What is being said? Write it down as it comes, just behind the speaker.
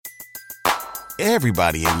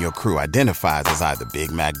Everybody in your crew identifies as either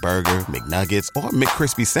Big Mac Burger, McNuggets, or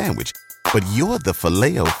McCrispy Sandwich. But you're the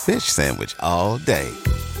Filet-O-Fish Sandwich all day.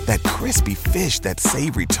 That crispy fish, that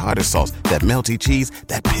savory tartar sauce, that melty cheese,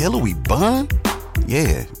 that pillowy bun.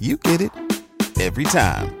 Yeah, you get it. Every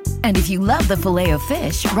time. And if you love the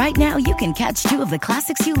Filet-O-Fish, right now you can catch two of the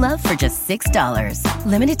classics you love for just $6.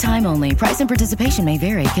 Limited time only. Price and participation may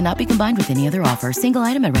vary. Cannot be combined with any other offer. Single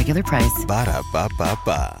item at regular price.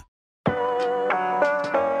 Ba-da-ba-ba-ba.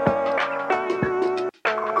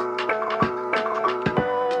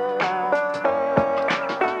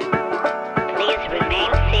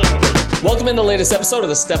 Welcome in the latest episode of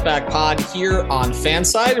the Step Back Pod here on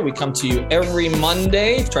Fanside. We come to you every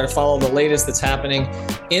Monday to try to follow the latest that's happening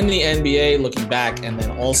in the NBA, looking back and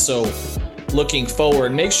then also looking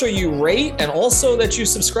forward. Make sure you rate and also that you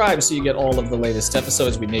subscribe so you get all of the latest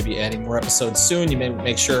episodes. We may be adding more episodes soon. You may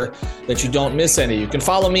make sure that you don't miss any. You can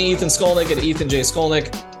follow me, Ethan Skolnick, at Ethan J.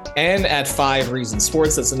 Skolnick, and at 5 Reasons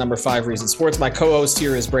Sports. That's the number 5 Reasons Sports. My co-host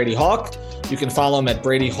here is Brady Hawk. You can follow him at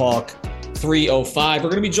Brady Hawk 305. We're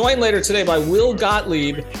going to be joined later today by Will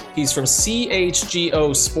Gottlieb. He's from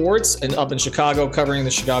CHGO Sports and up in Chicago covering the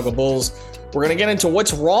Chicago Bulls. We're going to get into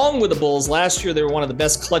what's wrong with the Bulls. Last year, they were one of the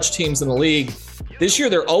best clutch teams in the league. This year,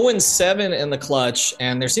 they're 0-7 in the clutch,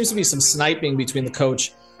 and there seems to be some sniping between the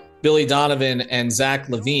coach, Billy Donovan, and Zach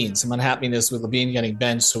LaVine. Some unhappiness with LaVine getting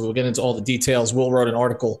benched, so we'll get into all the details. Will wrote an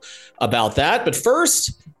article about that. But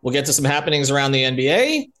first, we'll get to some happenings around the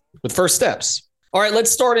NBA with first steps. All right,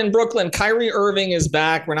 let's start in Brooklyn. Kyrie Irving is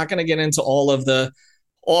back. We're not going to get into all of the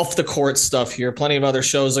off-the-court stuff here. Plenty of other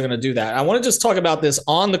shows are going to do that. I want to just talk about this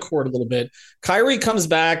on the court a little bit. Kyrie comes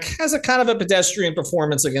back, has a kind of a pedestrian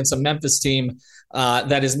performance against a Memphis team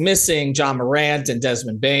that is missing John Morant and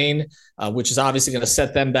Desmond Bane, which is obviously going to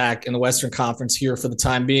set them back in the Western Conference here for the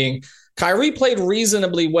time being. Kyrie played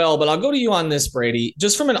reasonably well, but I'll go to you on this, Brady,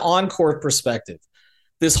 just from an on-court perspective.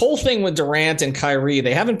 This whole thing with Durant and Kyrie,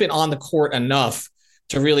 they haven't been on the court enough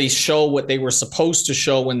to really show what they were supposed to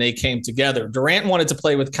show when they came together. Durant wanted to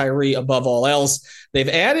play with Kyrie above all else. They've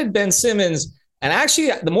added Ben Simmons. And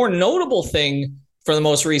actually, the more notable thing for the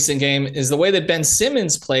most recent game is the way that Ben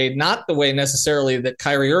Simmons played, not the way necessarily that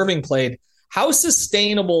Kyrie Irving played. How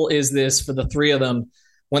sustainable is this for the three of them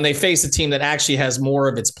when they face a team that actually has more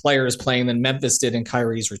of its players playing than Memphis did in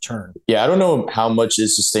Kyrie's return? Yeah, I don't know how much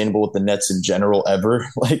is sustainable with the Nets in general ever.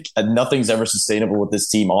 Like, nothing's ever sustainable with this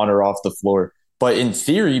team on or off the floor. But in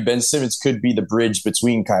theory, Ben Simmons could be the bridge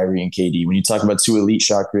between Kyrie and KD. When you talk about two elite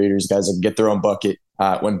shot creators, guys that can get their own bucket,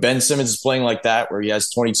 when Ben Simmons is playing like that, where he has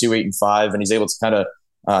 22, 8, and 5, and he's able to kind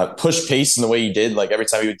of push pace in the way he did, like every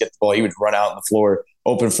time he would get the ball, he would run out on the floor,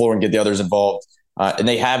 open floor, and get the others involved. And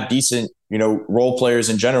they have decent, role players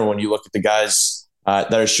in general when you look at the guys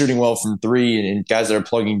that are shooting well from three and guys that are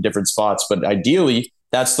plugging different spots. But ideally,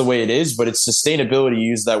 that's the way it is. But it's sustainability, you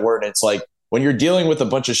use that word. And it's like when you're dealing with a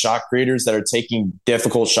bunch of shot creators that are taking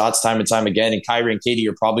difficult shots time and time again, and Kyrie and KD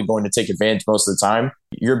are probably going to take advantage most of the time,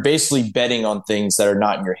 you're basically betting on things that are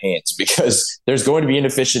not in your hands because there's going to be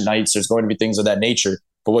inefficient nights. There's going to be things of that nature.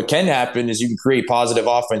 But what can happen is you can create positive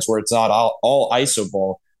offense where it's not all ISO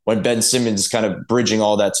ball, when Ben Simmons is kind of bridging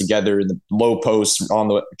all that together in the low post on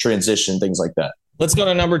the transition, things like that. Let's go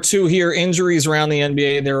to number 2 here. Injuries around the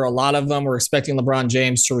NBA. There are a lot of them. We're expecting LeBron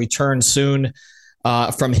James to return soon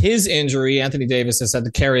from his injury. Anthony Davis has had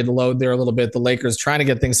to carry the load there a little bit. The Lakers trying to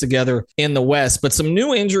get things together in the West. But some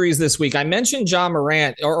new injuries this week. I mentioned John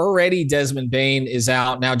Morant. Already Desmond Bane is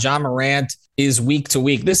out. Now John Morant is week to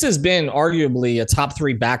week. This has been arguably a top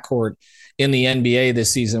 3 backcourt in the NBA this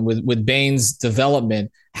season with Bane's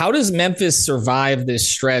development. How does Memphis survive this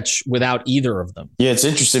stretch without either of them? Yeah, it's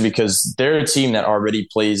interesting because they're a team that already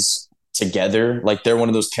plays together. Like they're one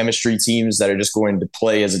of those chemistry teams that are just going to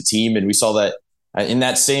play as a team. And we saw that in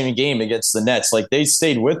that same game against the Nets. Like they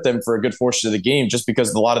stayed with them for a good portion of the game just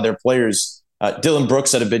because a lot of their players, Dylan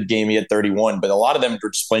Brooks had a big game. He had 31, but a lot of them were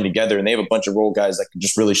just playing together and they have a bunch of role guys that can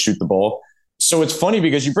just really shoot the ball. So it's funny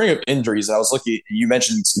because you bring up injuries. I was looking, you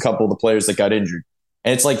mentioned a couple of the players that got injured.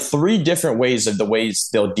 And it's like 3 different ways of the ways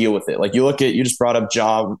they'll deal with it. Like you just brought up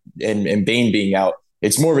Ja and Bane being out.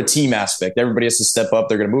 It's more of a team aspect. Everybody has to step up.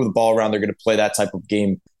 They're going to move the ball around. They're going to play that type of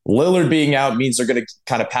game. Lillard being out means they're going to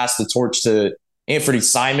kind of pass the torch to Anthony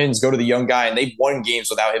Simons, go to the young guy. And they've won games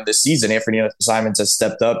without him this season. Anthony Simons has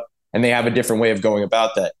stepped up and they have a different way of going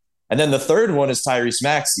about that. And then the third one is Tyrese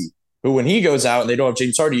Maxey, who when he goes out and they don't have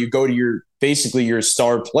James Harden, you go to your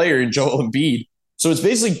star player in Joel Embiid. So it's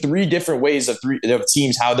basically 3 different ways of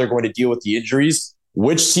teams, how they're going to deal with the injuries.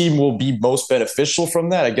 Which team will be most beneficial from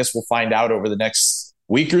that? I guess we'll find out over the next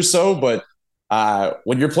week or so. But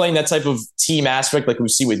When you're playing that type of team aspect, like we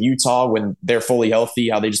see with Utah when they're fully healthy,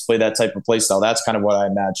 how they just play that type of play style, that's kind of what I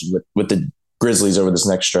imagine with the Grizzlies over this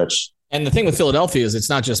next stretch. And the thing with Philadelphia is it's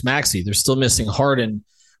not just Maxey. They're still missing Harden,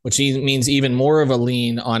 which means even more of a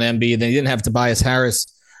lean on Embiid. They didn't have Tobias Harris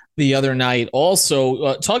the other night.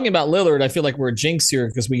 Also, talking about Lillard, I feel like we're a jinx here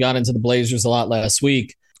because we got into the Blazers a lot last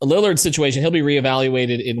week. A Lillard situation, he'll be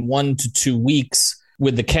reevaluated in 1 to 2 weeks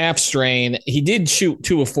with the calf strain. He did shoot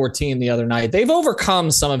 2 of 14 the other night. They've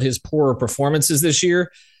overcome some of his poorer performances this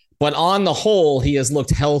year, but on the whole, he has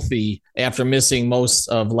looked healthy after missing most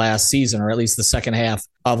of last season, or at least the second half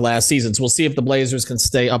of last season. So we'll see if the Blazers can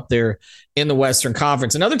stay up there in the Western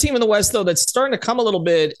Conference. Another team in the West, though, that's starting to come a little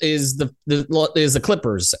bit is the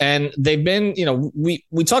Clippers. And they've been,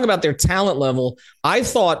 we talk about their talent level. I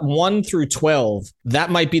thought 1 through 12,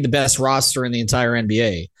 that might be the best roster in the entire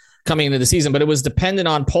NBA coming into the season, but it was dependent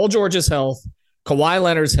on Paul George's health, Kawhi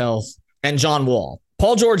Leonard's health, and John Wall.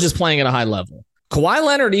 Paul George is playing at a high level. Kawhi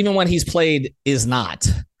Leonard, even when he's played, is not.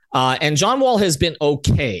 And John Wall has been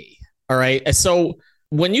okay. All right. So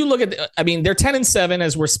when you look at, they're 10-7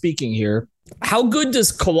 as we're speaking here. How good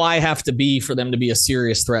does Kawhi have to be for them to be a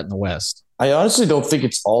serious threat in the West? I honestly don't think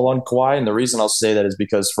it's all on Kawhi. And the reason I'll say that is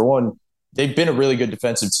because, for one, they've been a really good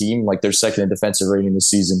defensive team, like they're second in defensive rating this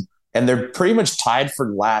season. And they're pretty much tied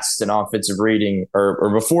for last in offensive rating, or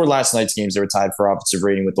before last night's games, they were tied for offensive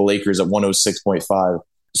rating with the Lakers at 106.5.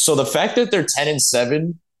 So the fact that they're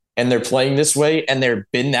 10-7 and they're playing this way and they've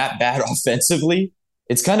been that bad offensively,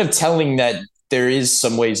 it's kind of telling that there is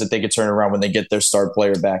some ways that they could turn around when they get their star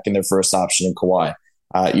player back in their first option in Kawhi.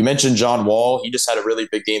 You mentioned John Wall. He just had a really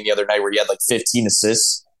big game the other night where he had like 15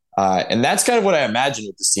 assists. And that's kind of what I imagine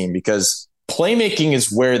with this team, because playmaking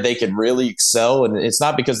is where they can really excel. And it's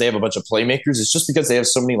not because they have a bunch of playmakers. It's just because they have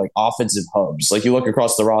so many like offensive hubs. Like you look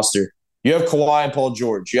across the roster, you have Kawhi and Paul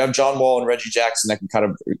George. You have John Wall and Reggie Jackson that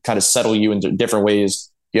can kind of settle you in different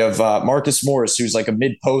ways. You have Marcus Morris, who's like a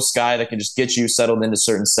mid-post guy that can just get you settled into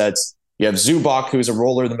certain sets. You have Zubac, who's a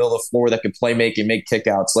roller in the middle of the floor that can play make and make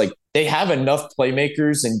kickouts. Like they have enough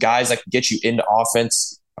playmakers and guys that can get you into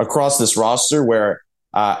offense across this roster where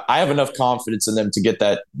I have enough confidence in them to get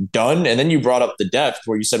that done. And then you brought up the depth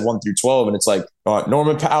where you said 1 through 12, and it's like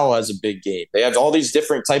Norman Powell has a big game. They have all these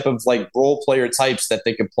different type of like role player types that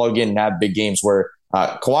they can plug in and have big games where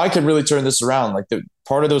Kawhi could really turn this around. Like the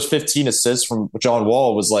part of those 15 assists from John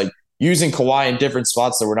Wall was like using Kawhi in different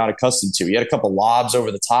spots that we're not accustomed to. He had a couple lobs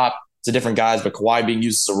over the top to different guys, but Kawhi being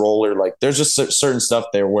used as a roller, like there's just certain stuff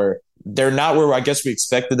there where they're not where I guess we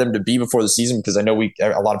expected them to be before the season, because I know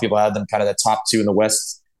a lot of people had them kind of the top 2 in the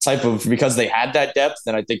West type of, because they had that depth.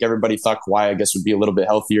 And I think everybody thought Kawhi, I guess, would be a little bit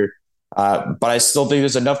healthier. But I still think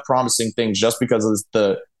there's enough promising things just because of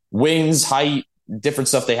the wings, height, different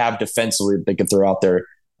stuff they have defensively that they can throw out there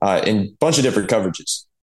in a bunch of different coverages.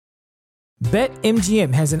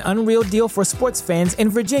 BetMGM has an unreal deal for sports fans in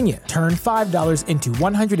Virginia. Turn $5 into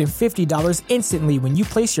 $150 instantly when you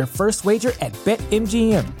place your first wager at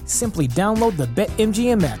BetMGM. Simply download the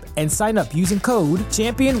BetMGM app and sign up using code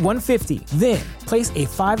Champion150. Then, place a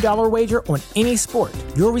 $5 wager on any sport.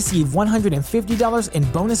 You'll receive $150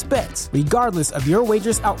 in bonus bets, regardless of your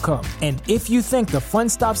wager's outcome. And if you think the fun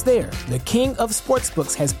stops there, the king of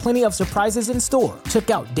sportsbooks has plenty of surprises in store. Check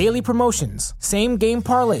out daily promotions, same-game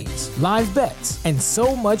parlays, live bets, and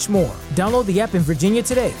so much more. Download the app in Virginia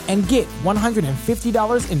today and get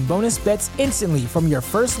 $150 in bonus bets instantly from your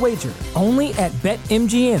first wager. Only at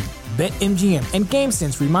BetMGM. BetMGM and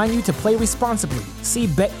GameSense remind you to play responsibly. See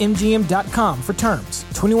BetMGM.com for terms.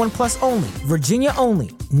 21 plus only. Virginia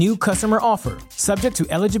only. New customer offer. Subject to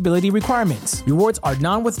eligibility requirements. Rewards are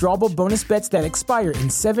non-withdrawable bonus bets that expire in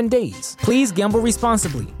 7 days. Please gamble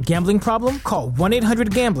responsibly. Gambling problem? Call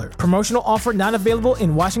 1-800-GAMBLER. Promotional offer not available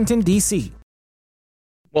in Washington, D.C.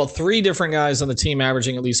 Well, 3 different guys on the team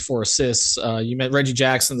averaging at least 4 assists. You met Reggie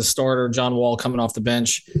Jackson, the starter, John Wall coming off the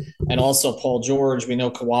bench, and also Paul George. We know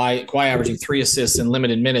Kawhi averaging 3 assists in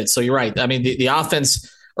limited minutes. So you're right. I mean, the offense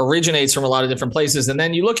originates from a lot of different places. And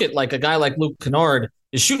then you look at like a guy like Luke Kennard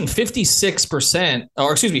is shooting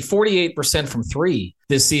 48% from 3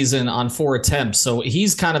 this season on 4 attempts. So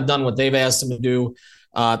he's kind of done what they've asked him to do.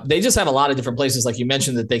 They just have a lot of different places, like you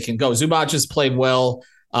mentioned, that they can go. Zubac has played well.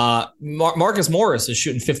 Marcus Morris is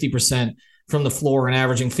shooting 50% from the floor and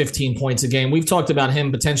averaging 15 points a game. We've talked about him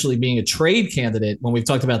potentially being a trade candidate when we've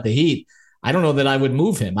talked about the Heat. I don't know that I would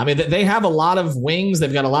move him. I mean, they have a lot of wings.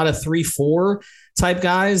 They've got a lot of 3-4 type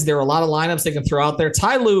guys. There are a lot of lineups they can throw out there.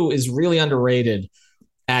 Ty Lue is really underrated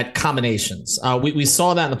at combinations. We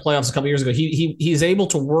saw that in the playoffs a couple years ago. He's able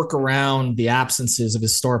to work around the absences of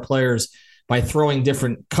his star players by throwing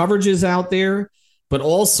different coverages out there. but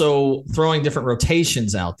also throwing different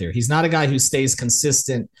rotations out there. He's not a guy who stays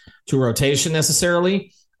consistent to rotation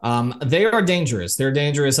necessarily. They are dangerous. They're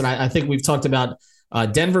dangerous. And I think we've talked about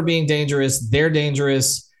Denver being dangerous. They're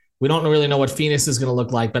dangerous. We don't really know what Phoenix is going to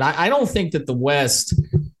look like, but I don't think that the West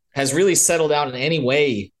has really settled out in any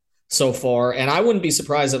way so far. And I wouldn't be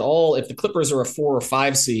surprised at all if the Clippers are a 4 or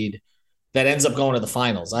 5 seed that ends up going to the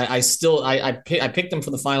finals. I picked them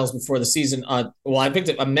for the finals before the season. I picked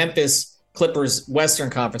a Memphis Clippers Western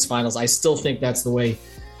Conference Finals. I still think that's the way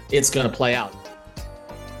it's going to play out.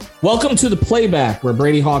 Welcome to the Playback, where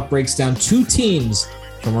Brady Hawk breaks down 2 teams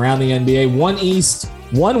from around the NBA, 1 East,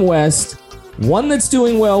 1 West, one that's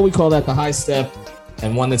doing well, we call that the high step,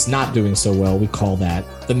 and one that's not doing so well, we call that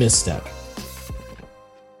the misstep.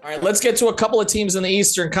 All right, let's get to a couple of teams in the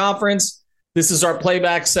Eastern Conference. This is our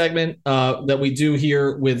playback segment that we do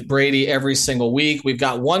here with Brady every single week. We've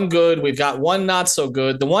got one good. We've got one not so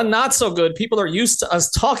good. The one not so good, people are used to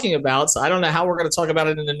us talking about, so I don't know how we're going to talk about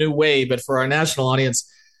it in a new way, but for our national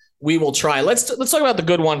audience, we will try. Let's talk about the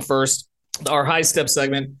good one first, our high step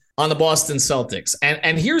segment on the Boston Celtics.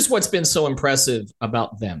 And here's what's been so impressive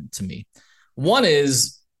about them to me. One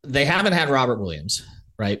is they haven't had Robert Williams,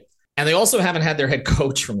 right? And they also haven't had their head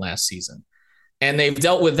coach from last season. And they've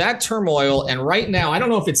dealt with that turmoil. And right now, I don't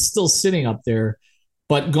know if it's still sitting up there,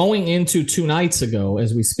 but going into 2 nights ago,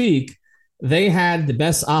 as we speak, they had the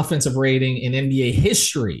best offensive rating in NBA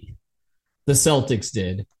history. The Celtics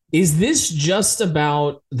did. Is this just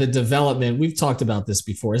about the development? We've talked about this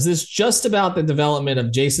before. Is this just about the development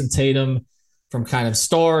of Jason Tatum from kind of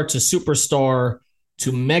star to superstar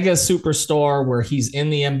to mega superstar, where he's in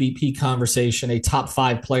the MVP conversation, a top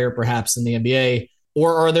 5 player perhaps in the NBA?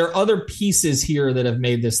 Or are there other pieces here that have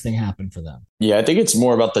made this thing happen for them? Yeah, I think it's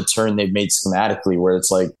more about the turn they've made schematically, where it's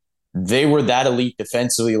like they were that elite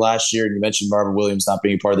defensively last year. And you mentioned Robert Williams not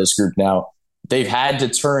being part of this group now. They've had to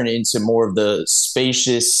turn into more of the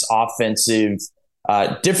spacious, offensive,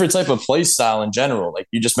 different type of play style in general. Like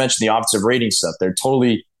you just mentioned the offensive rating stuff.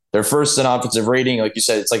 They're first in offensive rating. Like you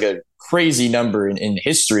said, it's like a crazy number in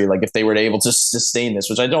history. Like if they were able to sustain this,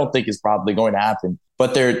 which I don't think is probably going to happen.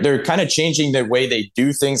 But they're kind of changing the way they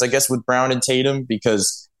do things, I guess, with Brown and Tatum,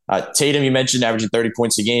 because Tatum, you mentioned, averaging 30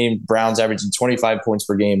 points a game. Brown's averaging 25 points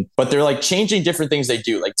per game. But they're like changing different things they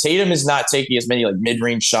do. Like Tatum is not taking as many like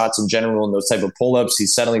mid-range shots in general and those type of pull-ups.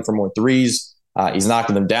 He's settling for more threes. He's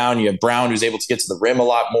knocking them down. You have Brown, who's able to get to the rim a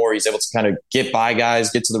lot more. He's able to kind of get by guys,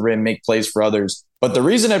 get to the rim, make plays for others. But the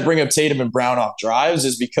reason I bring up Tatum and Brown off drives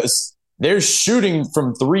is because they're shooting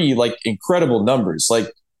from 3 like incredible numbers.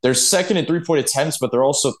 Like they're second in 3-point attempts, but they're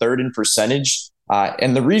also third in percentage.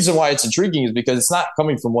 And the reason why it's intriguing is because it's not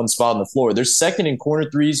coming from one spot on the floor. They're second in corner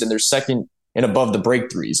threes and they're second in above the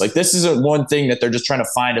break threes. Like this isn't one thing that they're just trying to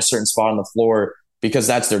find a certain spot on the floor because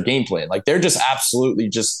that's their game plan. Like they're just absolutely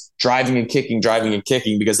just driving and kicking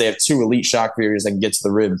because they have 2 elite shot creators that can get to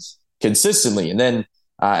the rim consistently. And then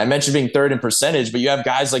I mentioned being third in percentage, but you have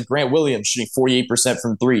guys like Grant Williams shooting 48%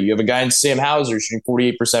 from 3. You have a guy in Sam Hauser shooting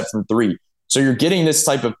 48% from 3. So you're getting this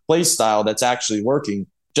type of play style that's actually working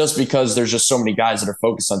just because there's just so many guys that are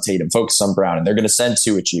focused on Tatum, focused on Brown, and they're going to send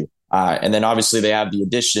 2 at you. And then obviously they have the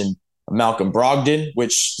addition of Malcolm Brogdon,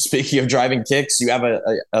 which, speaking of driving kicks, you have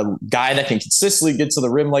a guy that can consistently get to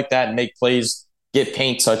the rim like that and make plays, get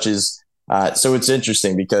paint touches. So it's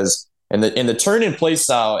interesting because in the turn and play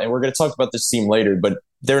style, and we're going to talk about this team later, but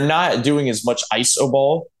they're not doing as much ISO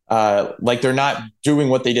ball. Like they're not doing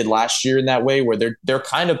what they did last year in that way, where they're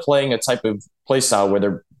kind of playing a type of play style where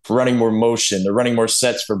they're running more motion, they're running more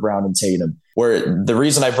sets for Brown and Tatum. Where the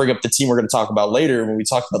reason I bring up the team we're going to talk about later when we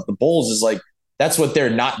talk about the Bulls is like that's what they're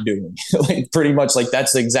not doing. Like pretty much like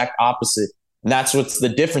that's the exact opposite. And that's what the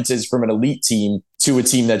difference is from an elite team to a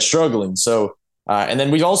team that's struggling. So and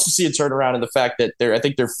then we also see a turnaround in the fact that I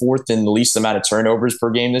think they're 4th in the least amount of turnovers per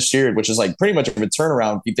game this year, which is like pretty much of a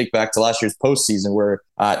turnaround. If you think back to last year's postseason where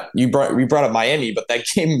we brought up Miami, but that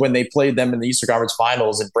game when they played them in the Eastern Conference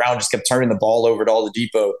Finals and Brown just kept turning the ball over to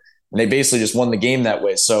Oladipo and they basically just won the game that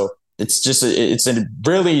way. So it's just it's a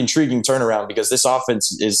really intriguing turnaround because this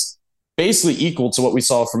offense is basically equal to what we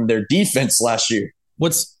saw from their defense last year.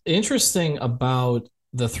 What's interesting about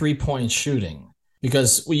the 3-point shooting,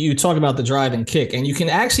 because you talk about the drive and kick, and you can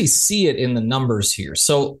actually see it in the numbers here.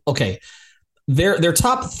 So, okay, their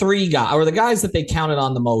top 3 guys, or the guys that they counted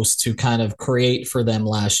on the most to kind of create for them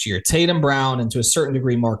last year, Tatum, Brown, and to a certain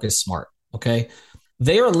degree, Marcus Smart, okay?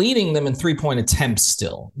 They are leading them in 3-point attempts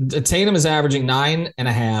still. Tatum is averaging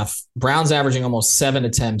 9.5, Brown's averaging almost 7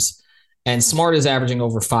 attempts, and Smart is averaging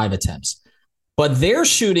over 5 attempts. But they're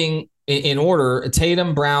shooting in order,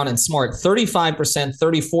 Tatum, Brown, and Smart, 35%,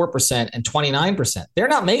 34%, and 29%. They're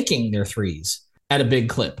not making their threes. at a big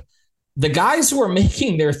clip. The guys who are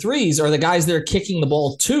making their threes are the guys that are kicking the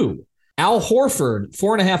ball to. Al Horford,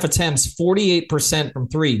 4.5 attempts, 48% from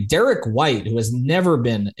three. Derek White, who has never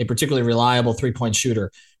been a particularly reliable three-point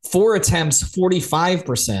shooter, 4 attempts,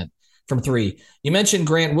 45% from three. You mentioned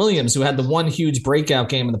Grant Williams, who had the one huge breakout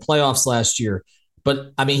game in the playoffs last year.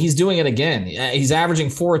 But, I mean, he's doing it again. He's averaging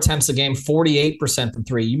 4 attempts a game, 48% from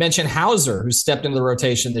three. You mentioned Hauser, who stepped into the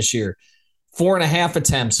rotation this year. 4.5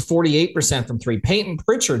 attempts, 48% from three. Peyton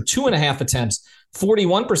Pritchard, 2.5 attempts,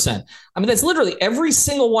 41%. I mean, that's literally every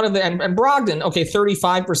single one of them. And Brogdon, okay,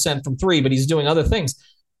 35% from three, but he's doing other things.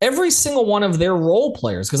 Every single one of their role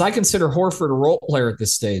players, because I consider Horford a role player at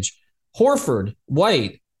this stage. Horford,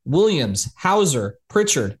 White, Williams, Hauser,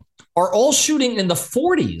 Pritchard are all shooting in the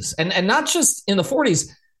 40s. And not just in the 40s,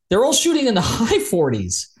 they're all shooting in the high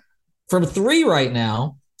 40s from three right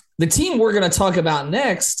now. The team we're going to talk about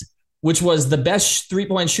next, which was the best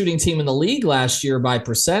three-point shooting team in the league last year by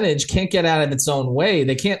percentage, can't get out of its own way.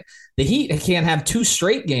 The Heat can't have 2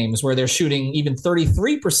 straight games where they're shooting even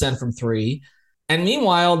 33% from three. And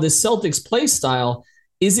meanwhile, the Celtics play style,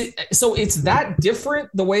 so it's that different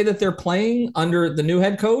the way that they're playing under the new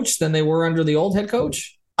head coach than they were under the old head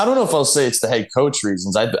coach? I don't know if I'll say it's the head coach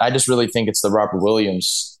reasons. I just really think it's the Robert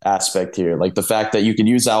Williams aspect here. Like the fact that you can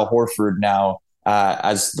use Al Horford now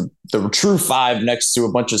as the true 5 next to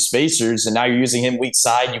a bunch of spacers, and now you're using him weak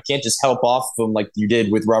side. You can't just help off of him like you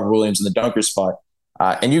did with Robert Williams in the dunker spot.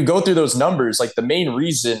 And you go through those numbers, like the main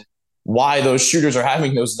reason why those shooters are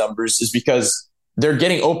having those numbers is because they're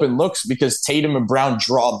getting open looks because Tatum and Brown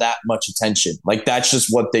draw that much attention. Like that's just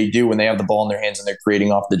what they do when they have the ball in their hands and they're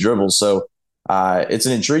creating off the dribble. So it's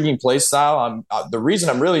an intriguing play style. The reason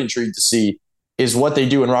I'm really intrigued to see is what they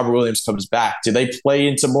do when Robert Williams comes back. Do they play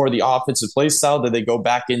into more of the offensive play style? Do they go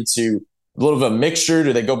back into a little bit of a mixture?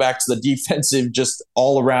 Do they go back to the defensive, just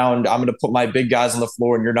all around, I'm going to put my big guys on the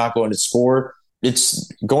floor and you're not going to score?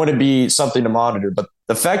 It's going to be something to monitor. But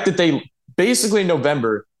the fact that they basically in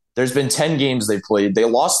November, there's been 10 games they played. They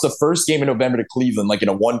lost the first game in November to Cleveland, like in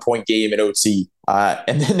a 1-point game in OT.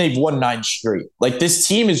 And then they've won 9 straight. Like this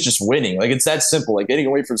team is just winning. Like it's that simple. Like getting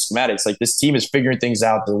away from schematics. Like this team is figuring things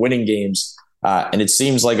out. They're winning games. And it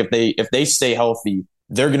seems like if they stay healthy,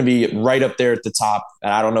 they're going to be right up there at the top.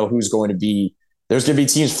 And I don't know who's going to be. There's going to be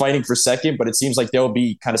teams fighting for second, but it seems like they'll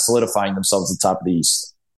be kind of solidifying themselves at the top of the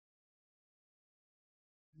East.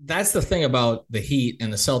 That's the thing about the Heat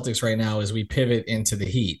and the Celtics right now as we pivot into the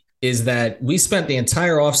Heat, is that we spent the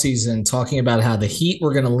entire offseason talking about how the Heat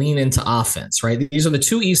were going to lean into offense, right? These are the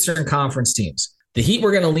 2 Eastern Conference teams. The Heat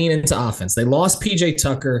were going to lean into offense. They lost PJ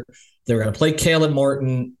Tucker. They were going to play Caleb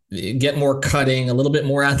Martin, get more cutting, a little bit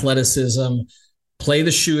more athleticism, play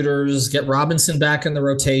the shooters, get Robinson back in the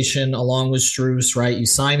rotation along with Strus, right? You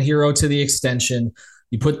sign Hero to the extension.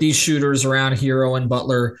 You put these shooters around Hero and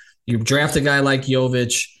Butler. You draft a guy like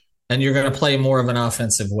Jovic, and you're going to play more of an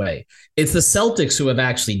offensive way. It's the Celtics who have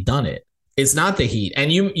actually done it. It's not the Heat.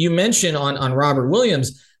 And you mentioned on Robert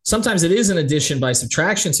Williams, sometimes it is an addition by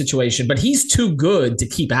subtraction situation, but he's too good to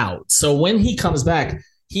keep out. So when he comes back,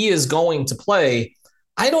 he is going to play.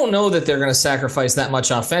 I don't know that they're going to sacrifice that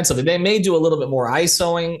much offensively. They may do a little bit more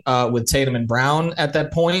ISOing with Tatum and Brown at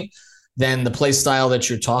that point than the play style that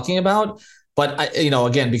you're talking about. But,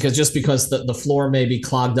 again, because the floor may be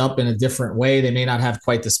clogged up in a different way, they may not have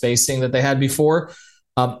quite the spacing that they had before.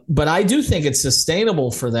 But I do think it's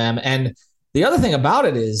sustainable for them. And the other thing about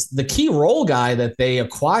it is the key role guy that they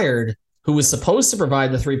acquired who was supposed to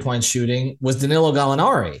provide the three-point shooting was Danilo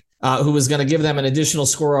Gallinari, who was going to give them an additional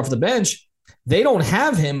score off the bench. They don't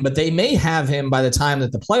have him, but they may have him by the time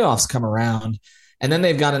that the playoffs come around. And then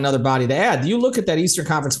they've got another body to add. You look at that Eastern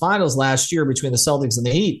Conference Finals last year between the Celtics and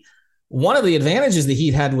the Heat. One of the advantages the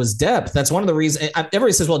Heat had was depth. That's one of the reasons.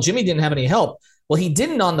 Everybody says, well, Jimmy didn't have any help. Well, he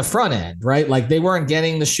didn't on the front end, right? Like they weren't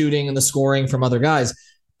getting the shooting and the scoring from other guys,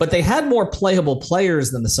 but they had more playable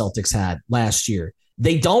players than the Celtics had last year.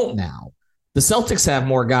 They don't now. The Celtics have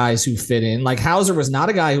more guys who fit in. Like Hauser was not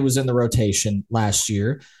a guy who was in the rotation last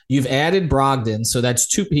year. You've added Brogdon, so that's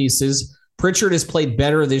 2 pieces. Pritchard has played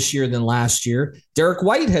better this year than last year. Derek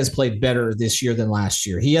White has played better this year than last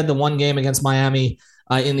year. He had the one game against Miami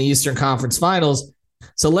in the Eastern Conference Finals.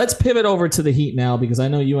 So let's pivot over to the Heat now, because I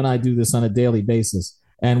know you and I do this on a daily basis.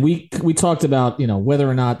 And we talked about, whether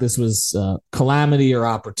or not this was calamity or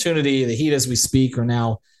opportunity. The Heat, as we speak, are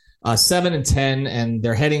now 7-10, and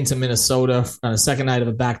they're heading to Minnesota on a second night of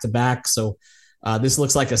a back-to-back. So this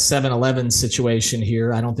looks like a 7-11 situation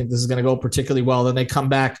here. I don't think this is going to go particularly well. Then they come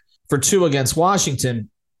back for 2 against Washington.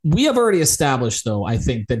 We have already established, though, I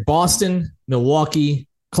think, that Boston, Milwaukee,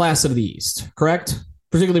 class of the East, correct?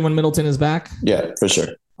 Particularly when Middleton is back? Yeah, for sure.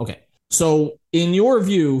 Okay. So in your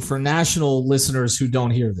view, for national listeners who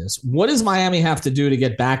don't hear this, what does Miami have to do to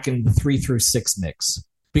get back in the 3-6 mix?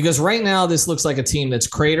 Because right now this looks like a team that's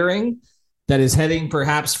cratering, that is heading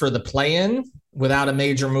perhaps for the play-in without a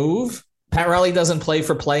major move. Pat Riley doesn't play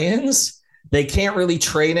for play-ins. They can't really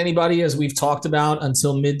trade anybody, as we've talked about,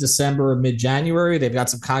 until mid-December or mid-January. They've got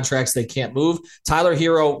some contracts they can't move. Tyler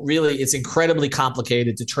Hero, really, it's incredibly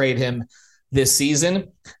complicated to trade him this season.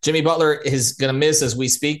 Jimmy Butler is going to miss, as we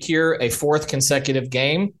speak here, a fourth consecutive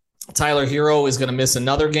game. Tyler Hero is going to miss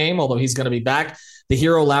another game, although he's going to be back. The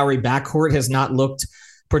Hero-Lowry backcourt has not looked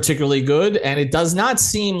particularly good, and it does not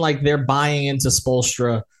seem like they're buying into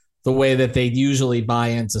Spoelstra the way that they usually buy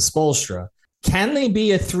into Spoelstra. Can they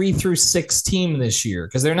be a 3-6 team this year?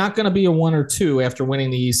 Because they're not going to be a 1 or 2 after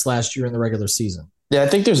winning the East last year in the regular season. Yeah, I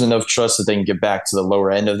think there's enough trust that they can get back to the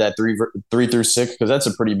lower end of that 3-6, because that's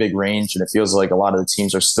a pretty big range, and it feels like a lot of the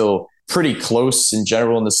teams are still pretty close in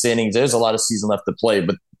general in the standings. There's a lot of season left to play,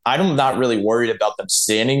 but I'm not really worried about them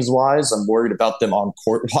standings-wise. I'm worried about them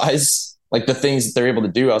on-court-wise, like the things that they're able to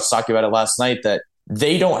do. I was talking about it last night, that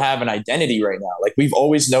they don't have an identity right now. Like, we've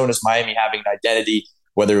always known as Miami having an identity,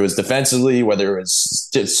 whether it was defensively, whether it was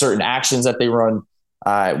certain actions that they run.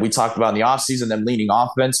 We talked about in the offseason them leaning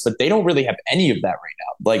offense, but they don't really have any of that right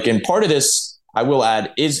now. Like, and part of this, I will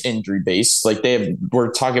add, is injury based. Like,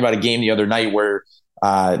 we're talking about a game the other night where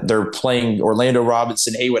they're playing Orlando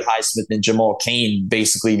Robinson, Haywood Highsmith, and Jamal Cain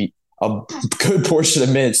basically a good portion of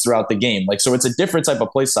minutes throughout the game. Like, so it's a different type of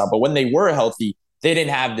play style. But when they were healthy, they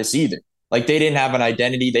didn't have this either. Like, they didn't have an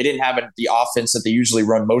identity. They didn't have the offense that they usually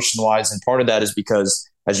run motion-wise. And part of that is because,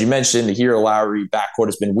 as you mentioned, the Hero-Lowry backcourt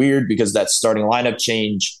has been weird because that starting lineup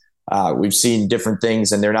change. We've seen different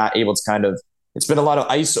things, and they're not able to it's been a lot of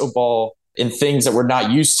iso ball and things that we're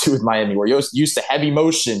not used to with Miami. We're used to heavy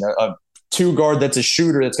motion, a two guard that's a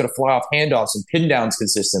shooter that's going to fly off handoffs and pin downs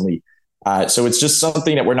consistently. So it's just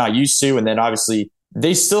something that we're not used to. And then obviously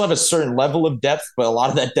they still have a certain level of depth, but a lot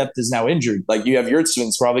of that depth is now injured. Like, you have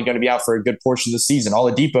Yurtsman's probably going to be out for a good portion of the season.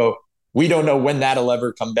 Oladipo, we don't know when that'll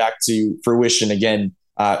ever come back to fruition again.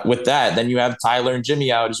 With that, then you have Tyler and Jimmy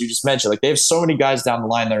out, as you just mentioned. Like, they have so many guys down the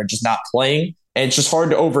line that are just not playing, and it's just hard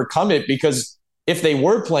to overcome it, because if they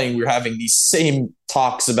were playing, we're having these same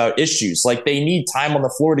talks about issues. Like, they need time on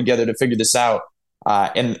the floor together to figure this out.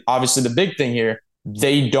 And obviously the big thing here,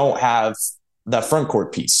 they don't have that front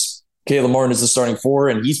court piece. Caleb Martin is the starting four,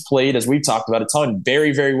 and he's played, as we've talked about a ton,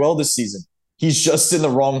 very, very well this season. He's just in the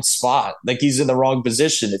wrong spot. Like, he's in the wrong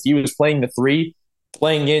position. If he was playing the three,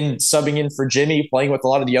 subbing in for Jimmy, playing with a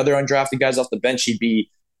lot of the other undrafted guys off the bench, he'd be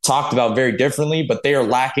talked about very differently, but they are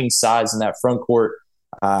lacking size in that front court.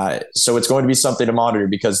 So it's going to be something to monitor,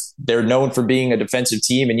 because they're known for being a defensive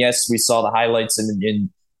team. And yes, we saw the highlights, and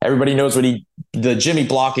everybody knows the Jimmy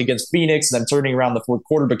block against Phoenix and then turning around the fourth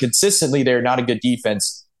quarter, but consistently they're not a good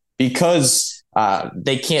defense because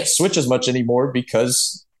they can't switch as much anymore,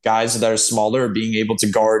 because guys that are smaller are being able to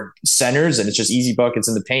guard centers, and it's just easy buckets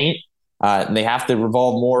in the paint. And they have to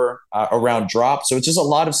revolve more around drop. So it's just a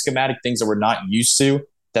lot of schematic things that we're not used to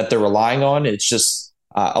that they're relying on. It's just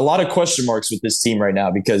a lot of question marks with this team right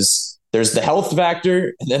now, because there's the health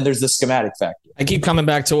factor and then there's the schematic factor. I keep coming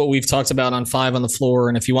back to what we've talked about on 5 on the Floor.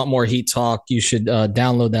 And if you want more Heat talk, you should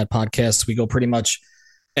download that podcast. We go pretty much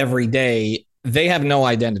every day. They have no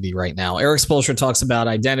identity right now. Eric Spoelstra talks about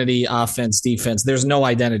identity, offense, defense. There's no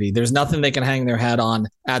identity. There's nothing they can hang their hat on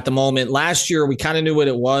at the moment. Last year, we kind of knew what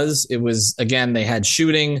it was. It was, again, they had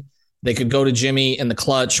shooting. They could go to Jimmy in the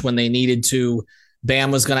clutch when they needed to.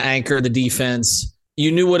 Bam was going to anchor the defense.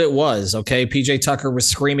 You knew what it was, okay? PJ Tucker was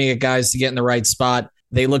screaming at guys to get in the right spot.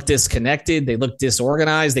 They look disconnected. They look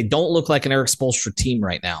disorganized. They don't look like an Eric Spoelstra team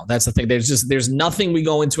right now. That's the thing. There's nothing we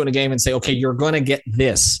go into in a game and say, okay, you're going to get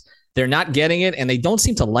this. They're not getting it, and they don't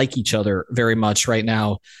seem to like each other very much right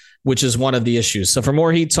now, which is one of the issues. So for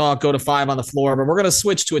more Heat talk, go to 5 on the Floor. But we're going to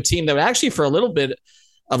switch to a team that actually for a little bit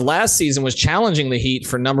of last season was challenging the Heat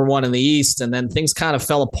for number 1 in the East, and then things kind of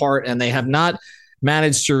fell apart, and they have not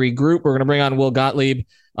managed to regroup. We're going to bring on Will Gottlieb.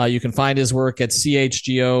 You can find his work at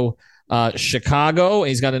CHGO Chicago.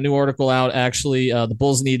 He's got a new article out, actually. The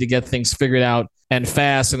Bulls need to get things figured out and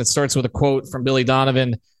fast, and it starts with a quote from Billy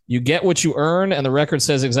Donovan. You get what you earn, and the record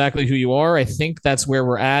says exactly who you are. I think that's where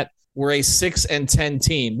we're at. We're a 6-10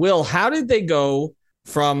 team. Will, how did they go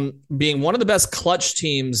from being one of the best clutch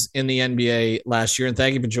teams in the NBA last year? And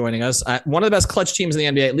thank you for joining us. One of the best clutch teams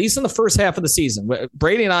in the NBA, at least in the first half of the season.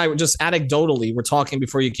 Brady and I were just anecdotally, we're talking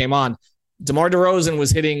before you came on. DeMar DeRozan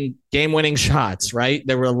was hitting game-winning shots, right?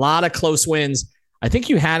 There were a lot of close wins. I think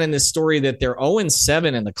you had in this story that they're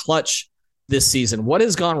 0-7 in the clutch this season. What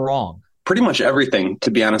has gone wrong? Pretty much everything,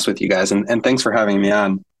 to be honest with you guys. And thanks for having me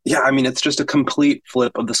on. Yeah, I mean, it's just a complete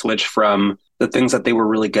flip of the switch from the things that they were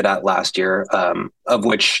really good at last year, of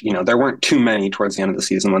which, there weren't too many towards the end of the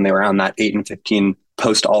season when they were on that 8-15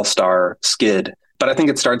 post All-Star skid. But I think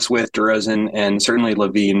it starts with DeRozan and certainly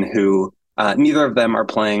Levine, who neither of them are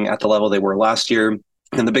playing at the level they were last year.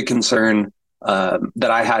 And the big concern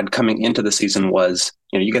that I had coming into the season was,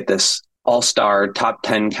 you get this All-Star top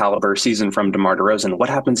 10 caliber season from DeMar DeRozan. What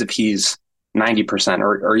happens if he's 90%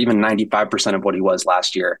 or even 95% of what he was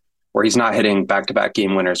last year, where he's not hitting back-to-back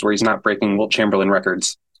game winners, where he's not breaking Wilt Chamberlain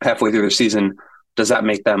records halfway through the season? Does that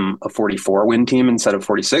make them a 44 win team instead of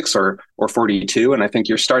 46 or 42? And I think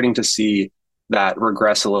you're starting to see that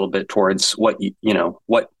regress a little bit towards what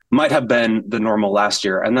might have been the normal last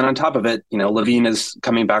year. And then on top of it, Levine is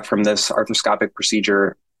coming back from this arthroscopic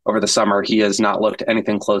procedure over the summer. He has not looked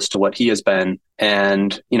anything close to what he has been.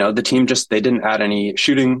 And, the team they didn't add any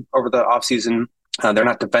shooting over the offseason. They're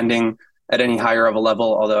not defending at any higher of a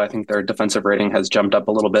level, although I think their defensive rating has jumped up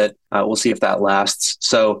a little bit. We'll see if that lasts.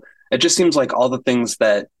 So it just seems like all the things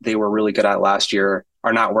that they were really good at last year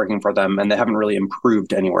are not working for them, and they haven't really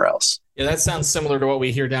improved anywhere else. Yeah, that sounds similar to what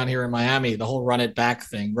we hear down here in Miami, the whole run it back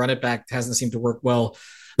thing. Run it back hasn't seemed to work well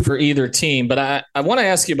for either team. But I want to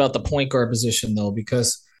ask you about the point guard position, though,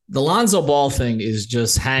 because the Lonzo Ball thing is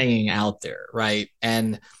just hanging out there, right?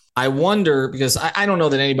 And I wonder, because I don't know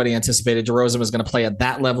that anybody anticipated DeRozan was going to play at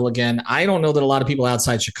that level again. I don't know that a lot of people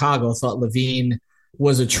outside Chicago thought Levine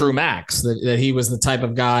was a true max, that he was the type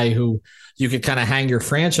of guy who you could kind of hang your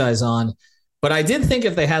franchise on. But I did think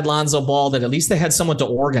if they had Lonzo Ball, that at least they had someone to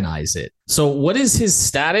organize it. So what is his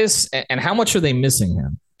status and how much are they missing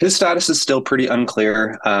him? His status is still pretty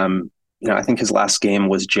unclear. I think his last game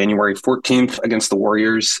was January 14th against the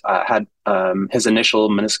Warriors, had his initial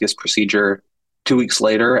meniscus procedure 2 weeks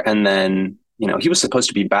later. And then, he was supposed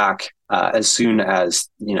to be back as soon as,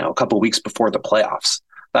 a couple of weeks before the playoffs.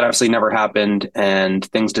 That obviously never happened, and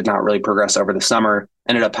things did not really progress over the summer.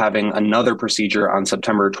 Ended up having another procedure on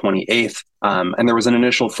September 28th. And there was an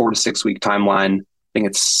initial 4 to 6 week timeline. I think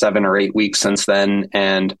it's 7 or 8 weeks since then,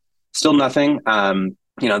 and still nothing.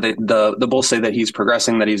 The Bulls say that he's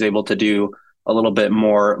progressing, that he's able to do a little bit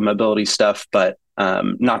more mobility stuff, but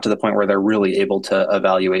not to the point where they're really able to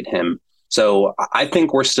evaluate him. So I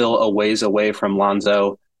think we're still a ways away from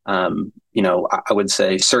Lonzo. I would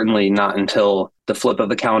say certainly not until the flip of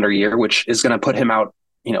the calendar year, which is going to put him out,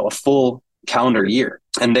 a full calendar year.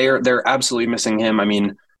 And they're absolutely missing him. I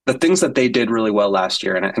mean, the things that they did really well last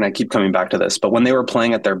year, and I keep coming back to this, but when they were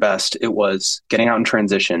playing at their best, it was getting out in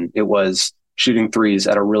transition. It was shooting threes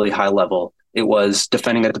at a really high level. It was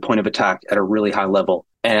defending at the point of attack at a really high level.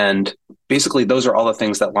 And basically those are all the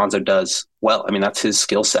things that Lonzo does well. I mean, that's his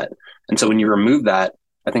skill set. And so when you remove that,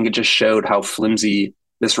 I think it just showed how flimsy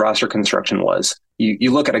this roster construction was.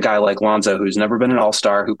 You look at a guy like Lonzo, who's never been an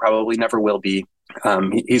all-star, who probably never will be.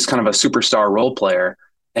 He's kind of a superstar role player.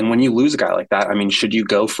 And when you lose a guy like that, I mean, should you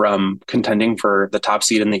go from contending for the top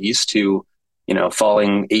seed in the East to,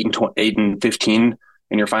 falling 8-15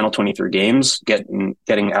 in your final 23 games, getting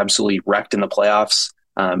absolutely wrecked in the playoffs,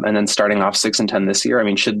 and then starting off 6-10 this year? I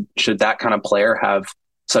mean, should that kind of player have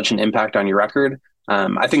such an impact on your record?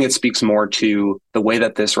 I think it speaks more to the way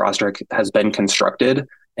that this roster has been constructed.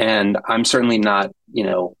 And I'm certainly not,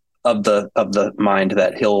 of the mind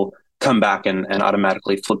that he'll come back and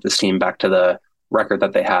automatically flip this team back to the record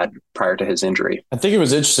that they had prior to his injury. I think it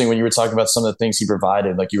was interesting when you were talking about some of the things he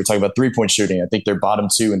provided, like you were talking about 3-point shooting. I think they're bottom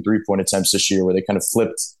 2 in 3-point attempts this year, where they kind of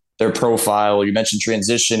flipped their profile. You mentioned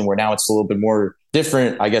transition, where now it's a little bit more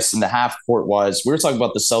different, I guess, in the half court wise. We were talking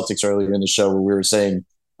about the Celtics earlier in the show, where we were saying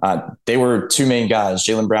they were two main guys,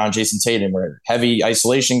 Jaylen Brown, Jason Tatum, were heavy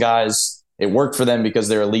isolation guys. It worked for them because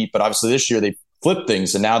they're elite, but obviously this year they flipped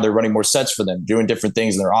things, and now they're running more sets for them, doing different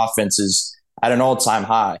things, and their offense is at an all-time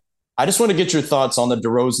high. I just want to get your thoughts on the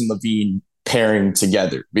DeRozan-Levine pairing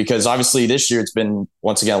together, because obviously this year it's been,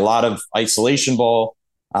 once again, a lot of isolation ball,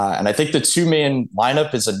 and I think the two-man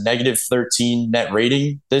lineup is a -13 net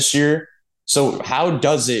rating this year. So how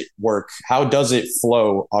does it work? How does it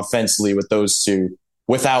flow offensively with those two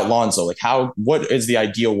without Lonzo? Like, what is the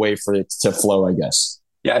ideal way for it to flow, I guess?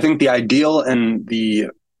 Yeah, I think the ideal and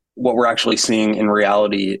what we're actually seeing in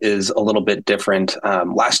reality is a little bit different.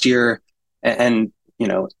 Last year, and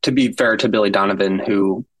to be fair to Billy Donovan,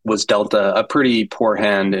 who was dealt a pretty poor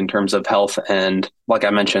hand in terms of health, and like I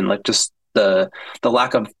mentioned, like just the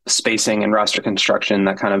lack of spacing and roster construction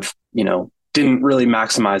that kind of didn't really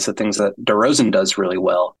maximize the things that DeRozan does really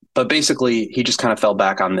well. But basically, he just kind of fell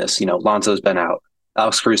back on this. Lonzo's been out.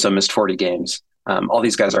 Alex Caruso missed 40 games. All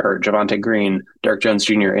these guys are hurt. Javonte Green, Derek Jones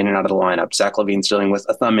Jr. in and out of the lineup. Zach LaVine's dealing with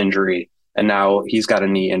a thumb injury, and now he's got a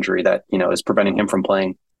knee injury that is preventing him from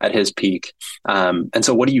playing. at his peak. And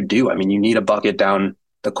so what do? I mean, you need a bucket down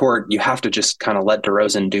the court. You have to just kind of let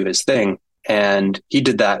DeRozan do his thing. And he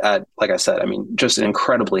did that at, like I said, I mean, just an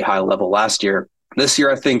incredibly high level last year. This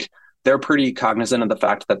year, I think they're pretty cognizant of the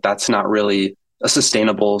fact that that's not really a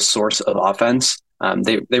sustainable source of offense.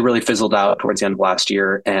 They really fizzled out towards the end of last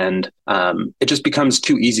year, and it just becomes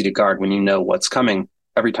too easy to guard when you know what's coming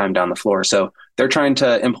every time down the floor. So they're trying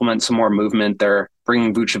to implement some more movement. They're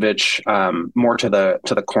bringing Vucevic more to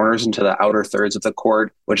the corners and to the outer thirds of the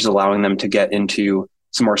court, which is allowing them to get into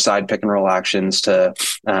some more side pick and roll actions to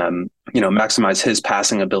maximize his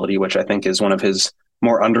passing ability, which I think is one of his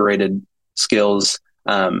more underrated skills.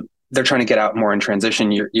 They're trying to get out more in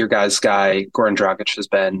transition. Your guy, Goran Dragic, has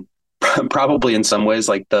been probably in some ways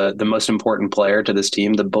like the most important player to this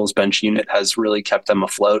team. The Bulls bench unit has really kept them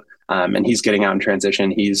afloat, and he's getting out in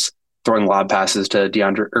transition. He's throwing lob passes to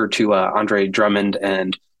Andre Drummond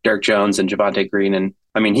and Derek Jones and Javonte Green. And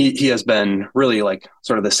I mean, he has been really like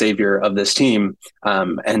sort of the savior of this team.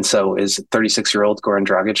 And so is 36-year-old Goran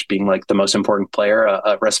Dragic being like the most important player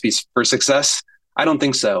a recipe for success? I don't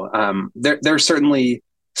think so. They're certainly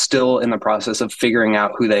still in the process of figuring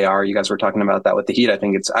out who they are. You guys were talking about that with the Heat. I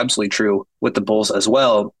think it's absolutely true with the Bulls as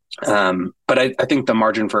well. But I think the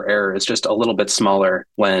margin for error is just a little bit smaller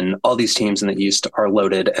when all these teams in the East are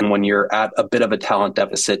loaded, and when you're at a bit of a talent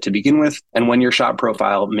deficit to begin with, and when your shot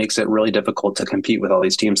profile makes it really difficult to compete with all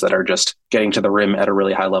these teams that are just getting to the rim at a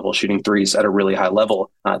really high level, shooting threes at a really high level.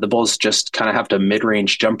 The Bulls just kind of have to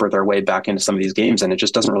mid-range jumper their way back into some of these games, and it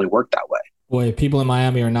just doesn't really work that way. Boy, people in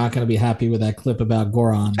Miami are not going to be happy with that clip about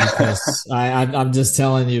Goran, because I'm just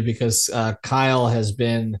telling you, because Kyle has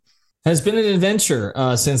been an adventure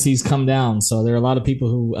since he's come down. So there are a lot of people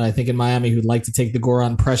who I think in Miami who'd like to take the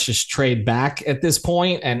Goran Precious trade back at this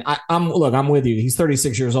point. And I'm with you. He's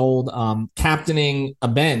 36 years old, captaining a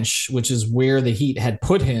bench, which is where the Heat had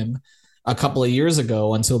put him a couple of years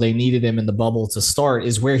ago until they needed him in the bubble to start,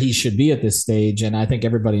 is where he should be at this stage. And I think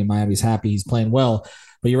everybody in Miami is happy he's playing well.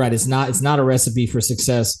 But you're right, it's not a recipe for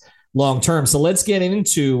success long term. So let's get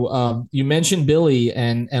into, you mentioned Billy,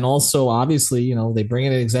 and also obviously, they bring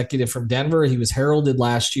in an executive from Denver. He was heralded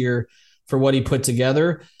last year for what he put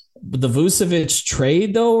together. But the Vucevic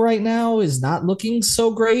trade, though, right now is not looking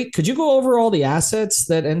so great. Could you go over all the assets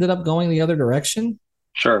that ended up going the other direction?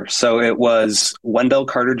 Sure. So it was Wendell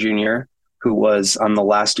Carter Jr., who was on the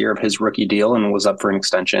last year of his rookie deal and was up for an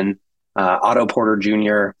extension, Otto Porter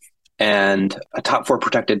Jr., and a top 4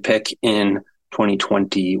 protected pick in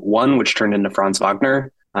 2021, which turned into Franz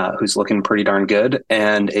Wagner, who's looking pretty darn good,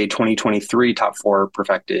 and a 2023 top 4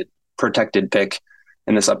 protected pick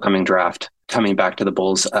in this upcoming draft. Coming back to the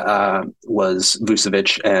Bulls was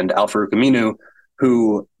Vucevic and Al-Farouq Aminu,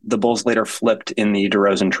 who the Bulls later flipped in the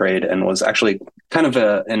DeRozan trade, and was actually kind of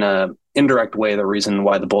in a indirect way the reason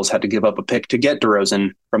why the Bulls had to give up a pick to get DeRozan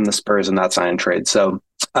from the Spurs in that sign and trade. So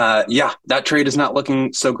that trade is not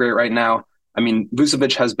looking so great right now. I mean,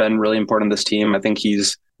 Vucevic has been really important to this team. I think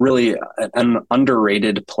he's really an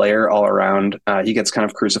underrated player all around. He gets kind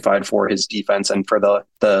of crucified for his defense and for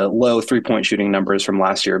the low 3-point shooting numbers from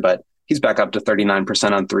last year, but he's back up to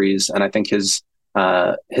 39% on threes. And I think his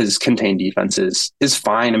contained defense is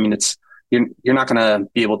fine. I mean, you're not going to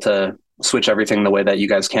be able to switch everything the way that you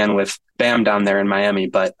guys can with Bam down there in Miami,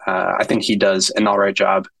 but I think he does an all right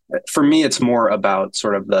job. For me, it's more about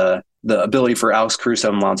sort of the ability for Alex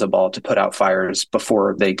Caruso and Lonzo Ball to put out fires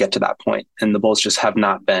before they get to that point. And the Bulls just have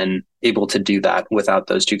not been able to do that without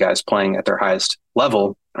those two guys playing at their highest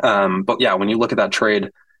level. But yeah, when you look at that trade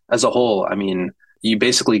as a whole, I mean, you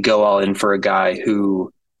basically go all in for a guy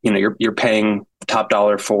who, you're paying top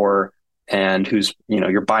dollar for, and who's,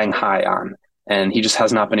 you're buying high on, and he just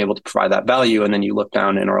has not been able to provide that value. And then you look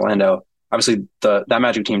down in Orlando, obviously that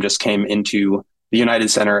Magic team just came into the United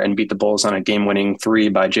Center and beat the Bulls on a game-winning 3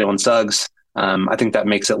 by Jalen Suggs. I think that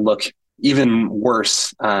makes it look even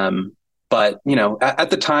worse. But, at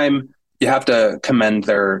the time, you have to commend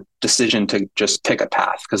their decision to just pick a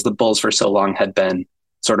path, because the Bulls for so long had been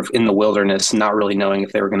sort of in the wilderness, not really knowing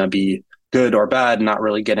if they were going to be good or bad, not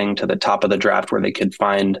really getting to the top of the draft where they could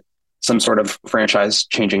find some sort of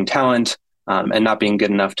franchise-changing talent, and not being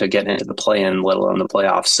good enough to get into the play-in, let alone the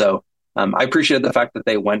playoffs. So I appreciate the fact that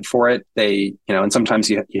they went for it. They, and sometimes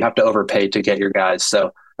you have to overpay to get your guys.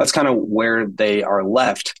 So that's kind of where they are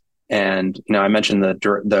left. And, I mentioned the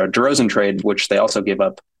DeRozan trade, which they also gave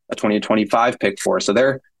up a 2025 pick for. So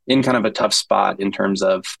they're in kind of a tough spot in terms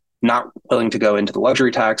of not willing to go into the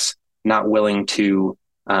luxury tax, not willing to,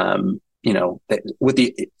 not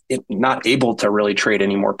able to really trade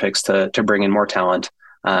any more picks to bring in more talent.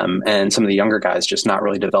 and some of the younger guys just not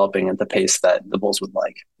really developing at the pace that the Bulls would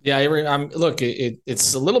like. Yeah, look,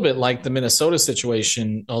 it's a little bit like the Minnesota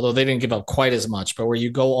situation, although they didn't give up quite as much, but where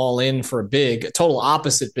you go all in for a big, total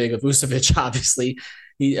opposite big of Vucevic, obviously.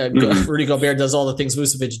 Rudy Gobert does all the things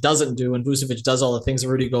Vucevic doesn't do, and Vucevic does all the things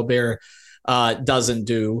Rudy Gobert doesn't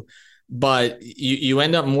do. But you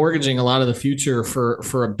end up mortgaging a lot of the future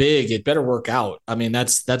for a big. It better work out. I mean,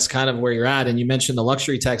 that's kind of where you're at. And you mentioned the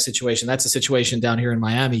luxury tax situation. That's a situation down here in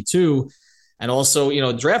Miami too. And also,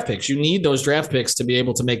 draft picks. You need those draft picks to be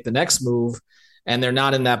able to make the next move, and they're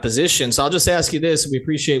not in that position. So I'll just ask you this. We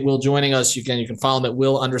appreciate Will joining us. You can follow him at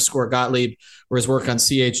Will_Gottlieb or his work on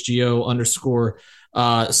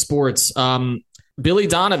CHGO_sports. Billy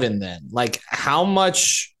Donovan then, like, how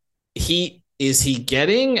much heat is he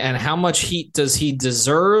getting, and how much heat does he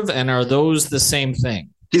deserve? And are those the same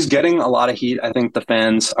thing? He's getting a lot of heat. I think the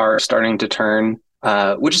fans are starting to turn,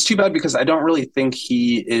 which is too bad because I don't really think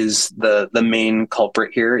he is the main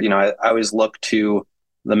culprit here. I always look to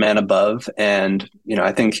the man above, and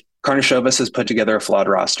I think Karnisovas has put together a flawed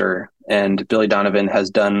roster, and Billy Donovan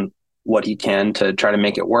has done what he can to try to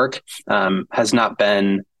make it work. Has not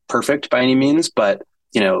been perfect by any means, but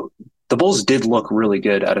the Bulls did look really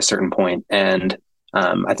good at a certain point, and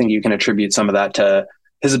I think you can attribute some of that to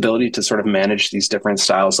his ability to sort of manage these different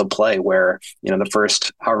styles of play where, the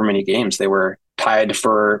first however many games they were tied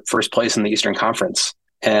for first place in the Eastern Conference.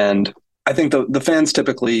 And I think the fans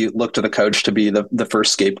typically look to the coach to be the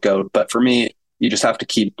first scapegoat. But for me, you just have to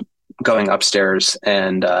keep going upstairs.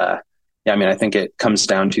 And I think it comes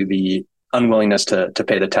down to the unwillingness to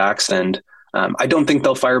pay the tax. And I don't think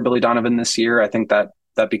they'll fire Billy Donovan this year. I think that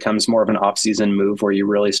becomes more of an off-season move where you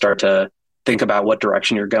really start to think about what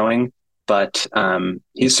direction you're going. But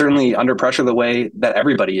he's certainly under pressure the way that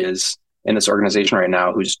everybody is in this organization right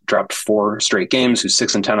now, who's dropped 4 straight games, who's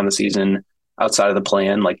 6-10 on the season outside of the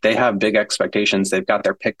play-in. Like, they have big expectations. They've got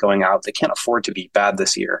their pick going out. They can't afford to be bad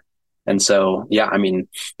this year. And so,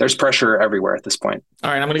 there's pressure everywhere at this point.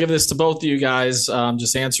 All right, I'm going to give this to both of you guys.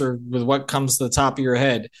 Just answer with what comes to the top of your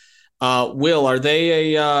head. Will, are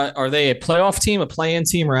they a playoff team, a play-in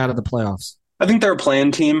team, or out of the playoffs? I think they're a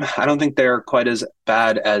play-in team. I don't think they're quite as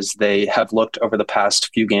bad as they have looked over the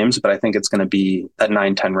past few games, but I think it's going to be that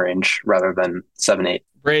 9-10 range rather than 7-8.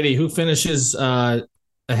 Brady, who finishes ahead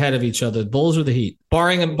of each other, Bulls or the Heat?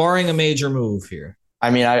 Barring a major move here.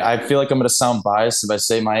 I feel like I'm going to sound biased if I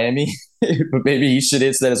say Miami, but maybe he should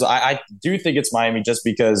answer that as well. I do think it's Miami just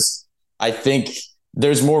because I think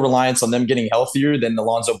there's more reliance on them getting healthier than the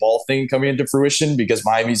Lonzo Ball thing coming into fruition, because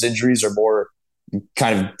Miami's injuries are more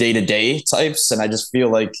kind of day-to-day types. And I just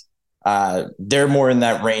feel like they're more in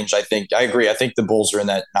that range. I agree. I think the Bulls are in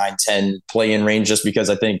that 9-10 play-in range, just because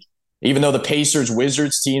I think even though the Pacers,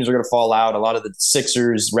 Wizards teams are going to fall out, a lot of the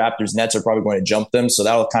Sixers, Raptors, Nets are probably going to jump them. So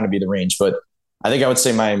that'll kind of be the range. But I think I would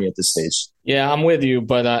say Miami at this stage. Yeah, I'm with you,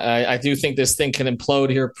 but I do think this thing can implode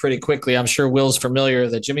here pretty quickly. I'm sure Will's familiar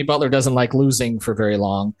that Jimmy Butler doesn't like losing for very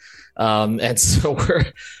long. And so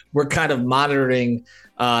we're kind of monitoring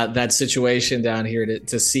that situation down here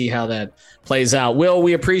to see how that plays out. Will,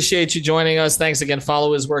 we appreciate you joining us. Thanks again.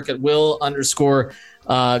 Follow his work at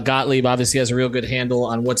Will_Gottlieb. Obviously has a real good handle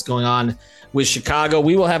on what's going on with Chicago.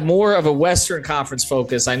 We will have more of a Western Conference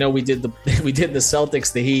focus. I know we did the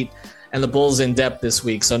Celtics, the Heat, and the Bulls in depth this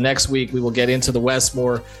week. So next week we will get into the West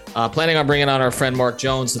more. Planning on bringing on our friend Mark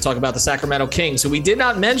Jones to talk about the Sacramento Kings, who we did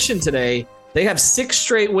not mention today. They have 6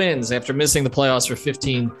 straight wins after missing the playoffs for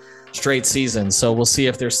 15 straight seasons. So we'll see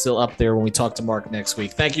if they're still up there when we talk to Mark next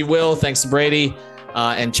week. Thank you, Will. Thanks to Brady.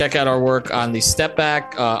 And check out our work on the Step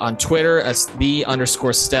Back on Twitter as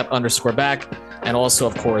the_step_back. And also,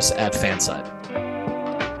 of course, at Fanside.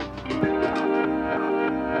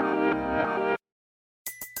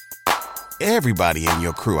 Everybody in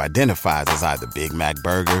your crew identifies as either Big Mac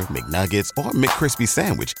Burger, McNuggets, or McCrispy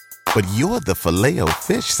Sandwich. But you're the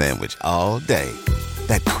Filet-O-Fish Sandwich all day.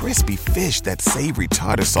 That crispy fish, that savory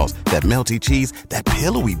tartar sauce, that melty cheese, that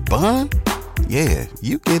pillowy bun. Yeah,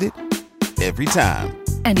 you get it. Every time.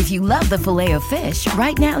 And if you love the Filet-O-Fish,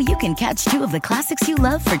 right now you can catch 2 of the classics you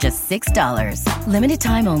love for just $6. Limited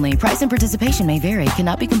time only. Price and participation may vary.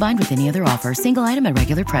 Cannot be combined with any other offer. Single item at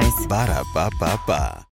regular price. Ba-da-ba-ba-ba.